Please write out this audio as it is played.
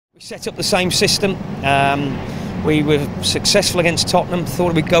Set up the same system. We were successful against Tottenham.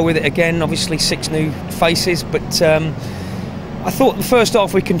 Thought we'd go with it again. Obviously 6 new faces, but I thought the first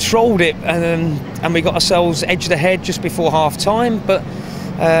half we controlled it and we got ourselves edged ahead just before half time. But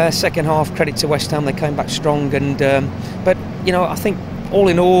second half, credit to West Ham, they came back strong. And but you know, I think all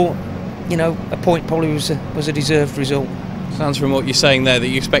in all, you know, a point probably was a deserved result. Sounds from what you're saying there that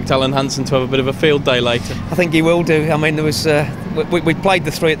you expect Alan Hansen to have a bit of a field day later. I think he will do. I mean, there was we played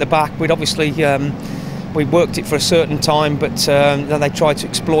the 3 at the back. We'd obviously we worked it for a certain time, but they tried to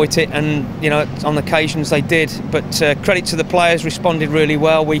exploit it, and you know, on occasions they did. But credit to the players, responded really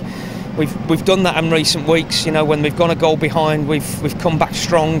well. We've done that in recent weeks. You know, when we've gone a goal behind, we've come back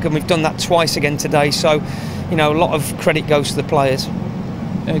strong, and we've done that twice again today. So, you know, a lot of credit goes to the players.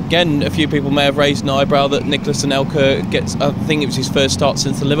 Again, a few people may have raised an eyebrow that Nicholas Anelka gets, I think it was his first start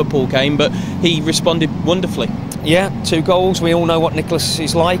since the Liverpool game, but he responded wonderfully. Yeah, 2 goals. We all know what Nicholas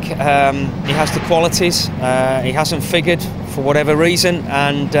is like. He has the qualities. He hasn't figured for whatever reason,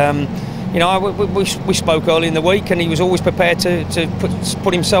 and you know, we spoke early in the week, and he was always prepared to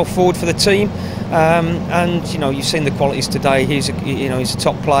put himself forward for the team. And you know, you've seen the qualities today. He's a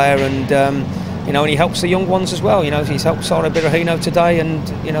top player, and you know, and he helps the young ones as well. You know, he's helped Sara Birahino today, and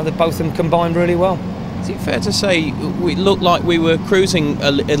you know, both of them combined really well. Is it fair to say we looked like we were cruising a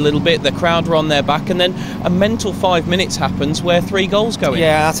little bit? The crowd were on their back, and then a mental 5 minutes happens where 3 goals go in.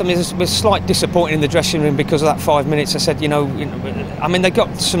 Yeah, I mean, it was slight disappointing in the dressing room because of that 5 minutes. I said, you know, I mean, they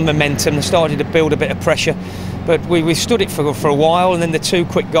got some momentum. They started to build a bit of pressure, but we stood it for a while, and then the 2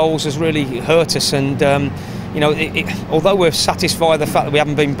 quick goals has really hurt us. And you know, although we're satisfied with the fact that we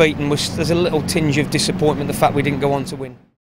haven't been beaten, there's a little tinge of disappointment the fact we didn't go on to win.